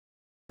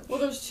Well,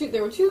 there's two.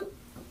 There were two.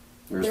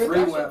 There's There was three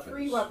actually weapons.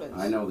 3 weapons.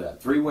 I know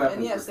that. 3 weapons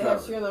And yes, they have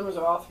recovered. serial numbers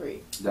of all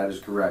 3. That is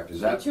correct.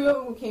 Is And that? 2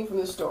 of them came from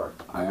the store.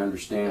 I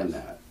understand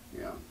that.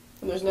 Yeah.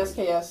 And there's an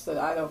SKS that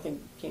I don't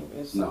think came.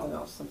 Is No. something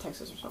else, from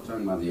Texas or I'm something.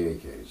 talking about the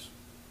AKs.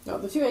 No,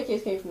 the 2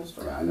 AKs came from the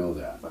store. Yeah, I know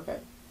that. Okay.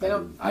 They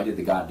don't. I did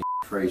the goddamn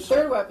The trace.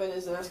 third weapon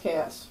is an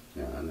SKS.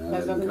 Yeah, and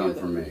Has that nothing didn't to do come with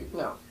from it. me.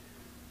 No.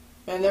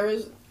 And there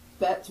is,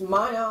 that to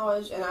my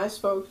knowledge, and I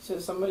spoke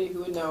to somebody who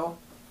would know,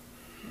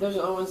 those are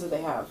the only ones that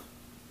they have.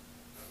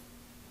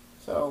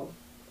 So,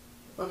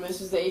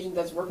 this is the agent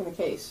that's working the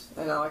case,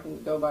 and all I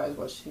can go by is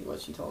what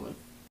she told me.